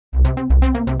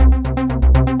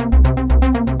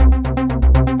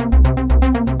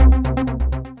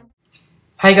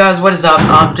Hey guys, what is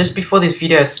up? Just before this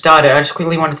video started, I just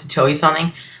quickly wanted to tell you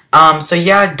something. So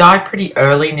yeah, I died pretty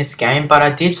early in this game, but I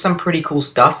did some pretty cool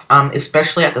stuff,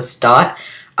 especially at the start.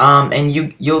 And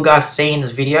you'll guys see in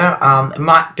this video. It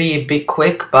might be a bit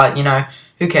quick, but you know,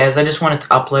 who cares? I just wanted to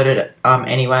upload it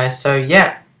anyway. So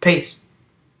yeah, peace.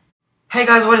 Hey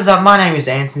guys, what is up? My name is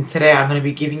Anson. Today I'm going to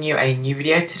be giving you a new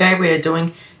video. Today we are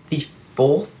doing the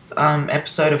fourth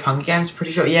episode of Hunger Games.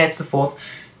 Pretty sure, yeah, it's the fourth.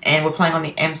 And we're playing on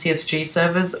the MCSG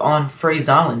servers on Freeze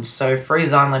Island. So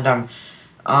Freeze Island,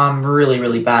 I'm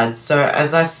really bad. So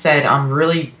as I said, I'm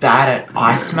really bad at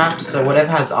ice maps. So whatever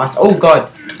has ice. Oh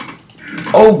god.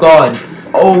 Oh god.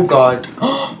 Oh god.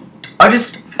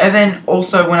 And then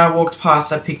also when I walked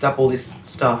past, I picked up all this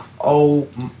stuff. Oh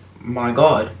my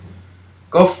god.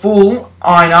 Got full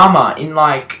iron armor in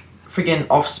like freaking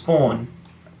off spawn.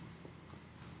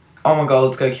 Oh my god,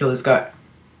 let's go kill this guy.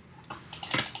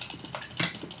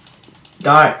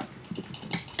 Die.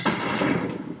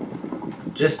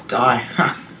 Just die.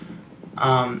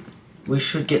 We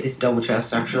should get this double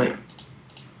chest actually.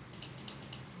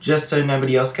 Just so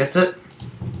nobody else gets it.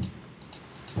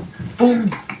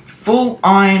 Full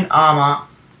iron armor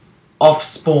off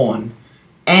spawn.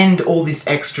 And all this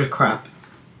extra crap.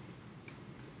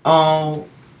 Oh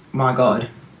my god.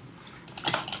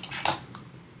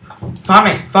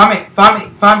 Find me! Find me! Find me!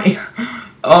 Find me!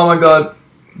 Oh my god.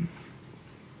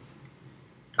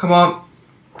 Come on.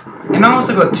 And I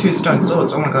also got 2 stone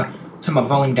swords. Oh my god. Turn my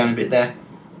volume down a bit there.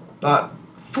 But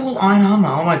full iron armor.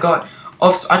 Oh my god.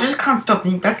 I just can't stop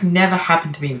thinking that's never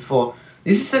happened to me before.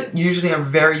 This is usually a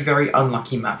very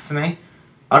unlucky map for me.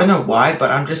 I don't know why,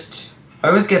 but I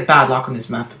always get bad luck on this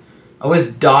map. I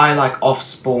always die like off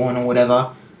spawn or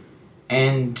whatever.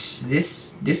 And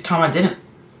this time I didn't.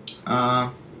 I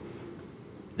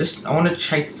want to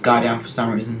chase this guy down for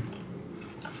some reason.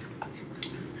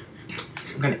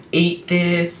 I'm gonna eat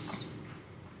this.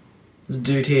 This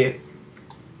dude here.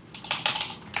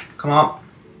 Come on.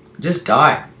 Just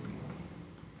die.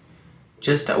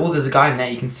 Oh, there's a guy in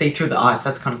there. You can see through the ice.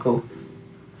 That's kind of cool.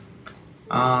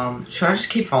 Should I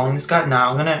just keep following this guy? No,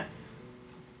 I'm gonna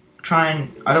try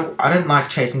and... I don't like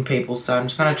chasing people, so I'm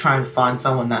just gonna try and find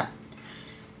someone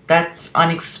that's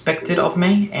unexpected of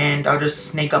me, and I'll just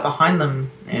sneak up behind them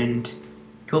and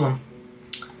kill them.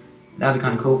 That'd be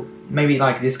kind of cool. Maybe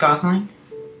like this guy or something.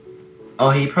 Oh,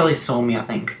 he probably saw me, I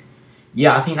think.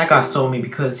 Yeah, I think that guy saw me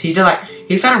because he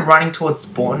started running towards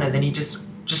spawn and then he just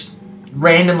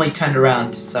randomly turned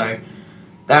around. So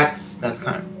that's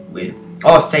kind of weird.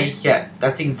 Oh, see, yeah,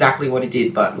 that's exactly what he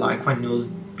did, but like when it was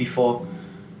before.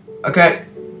 Okay,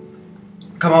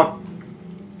 come on.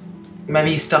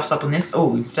 Maybe he stuffs up on this.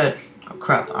 Oh, instead, oh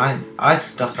crap, I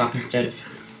stuffed up instead of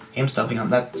him stuffing up.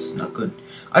 That's not good.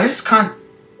 I just can't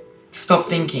stop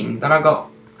thinking that I got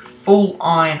full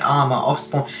iron armor off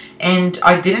spawn, and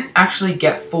I didn't actually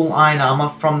get full iron armor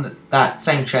from that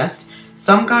same chest.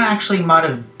 Some guy actually might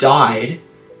have died,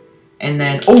 and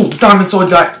then diamond sword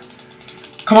guy.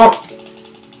 Come on,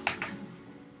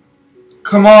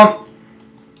 come on,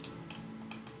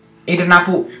 eat an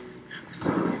apple.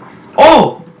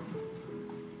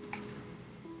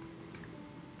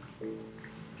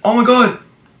 Oh my god,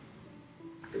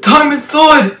 diamond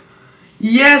sword.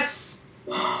 Yes.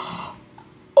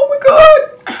 Oh my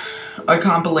god! I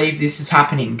can't believe this is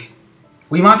happening.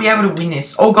 We might be able to win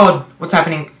this. Oh god, what's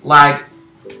happening? Lag.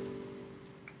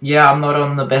 Yeah, I'm not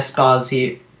on the best bars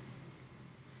here.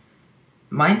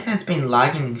 My internet's been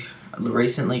lagging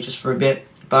recently just for a bit,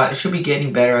 but it should be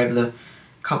getting better over the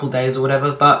couple days or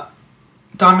whatever. But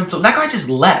Diamond Sword, that guy just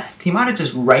left. He might have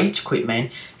just rage quit, man.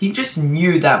 He just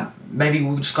knew that maybe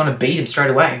we were just gonna beat him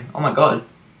straight away. Oh my god.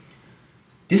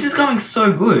 This is going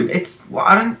so good.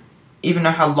 I don't even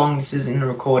know how long this is in the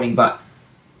recording, but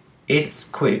it's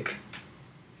quick.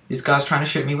 This guy's trying to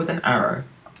shoot me with an arrow.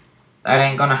 That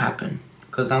ain't gonna happen,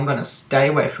 because I'm gonna stay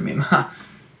away from him. Are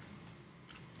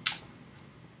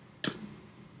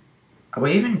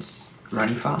we even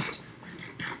running fast?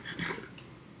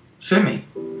 Shoot me.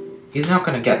 He's not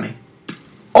gonna get me.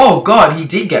 Oh god, he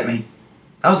did get me.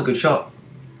 That was a good shot.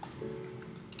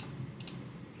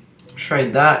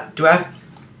 Trade that. Do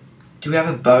we have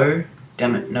a bow?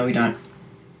 Damn it, no we don't.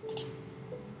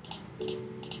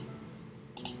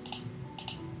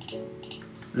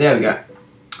 There we go.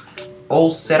 All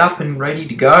set up and ready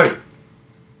to go.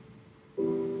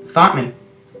 Fight me.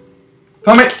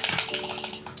 Fight me!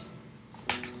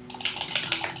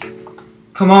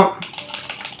 Come on.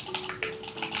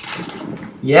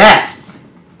 Yes!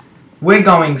 We're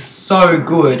going so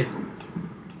good.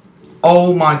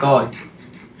 Oh my god.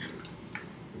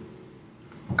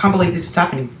 I can't believe this is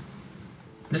happening.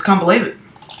 I just can't believe it.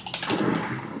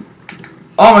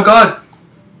 Oh my god!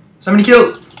 So many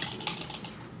kills!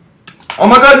 Oh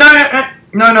my god,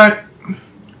 no!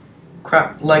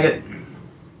 Crap, leg it.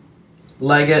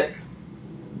 Leg it.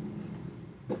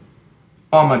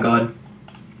 Oh my god.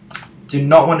 Do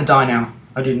not want to die now.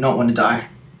 I do not want to die.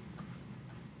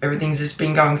 Everything's just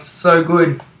been going so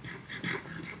good.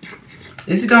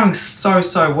 This is going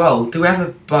so well. Do we have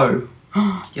a bow?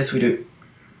 Yes, we do.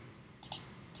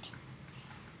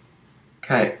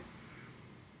 Okay.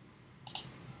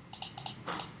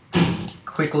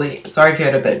 Quickly. Sorry if you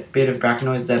had a bit of back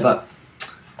noise there, but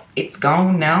it's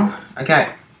going now.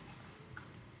 Okay.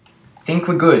 Think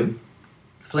we're good.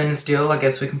 Flint and steel, I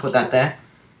guess we can put that there.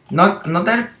 I'm not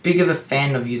that big of a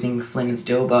fan of using flint and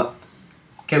steel, but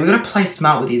okay, we gotta play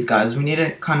smart with these guys. We need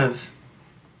to kind of.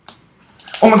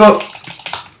 Oh my god!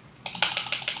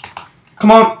 Come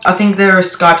on! I think they're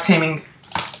Skype teaming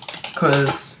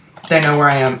because they know where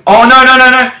I am. Oh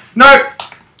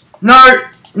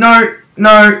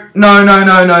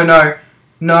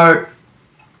no!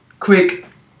 Quick!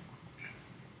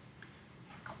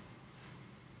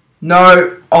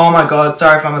 No! Oh my god!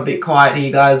 Sorry if I'm a bit quiet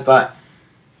here, guys, but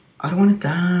I don't want to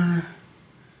die.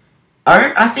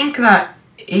 I think that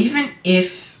even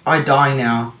if I die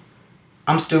now,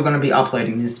 I'm still going to be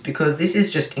uploading this because this is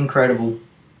just incredible.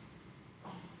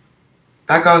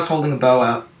 That guy's holding a bow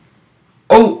out.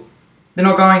 Oh! They're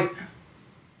not going.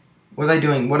 What are they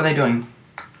doing? What are they doing?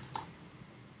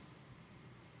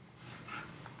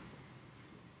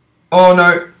 Oh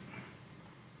no.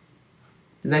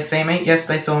 Did they see me? Yes,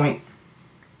 they saw me.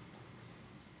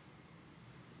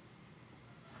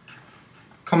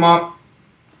 Come on.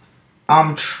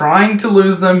 I'm trying to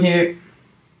lose them here.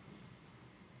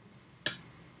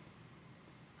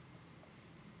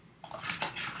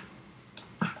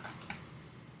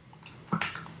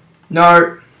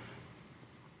 No.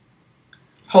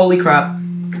 Holy crap.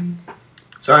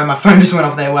 Sorry, my phone just went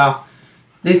off there. Wow.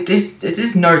 This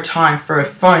is no time for a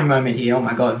phone moment here. Oh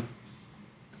my god.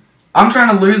 I'm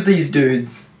trying to lose these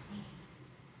dudes.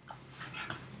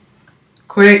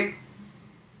 Quick.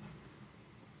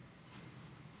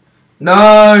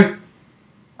 No.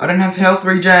 I don't have health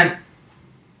regen.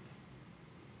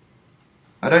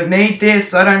 I don't need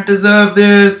this. I don't deserve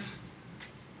this.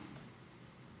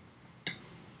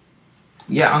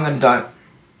 Yeah, I'm gonna die.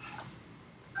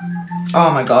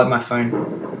 Oh my god, my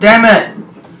phone. Damn it!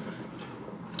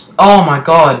 Oh my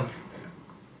god.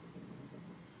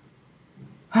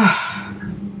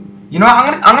 You know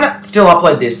what? I'm gonna still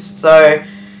upload this. So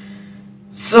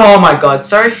oh my god.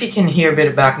 Sorry if you can hear a bit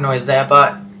of back noise there,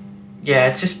 but yeah,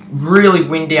 it's just really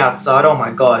windy outside. Oh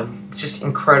my god, it's just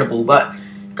incredible. But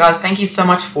guys, thank you so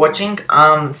much for watching.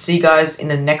 See you guys in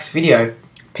the next video.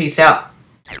 Peace out.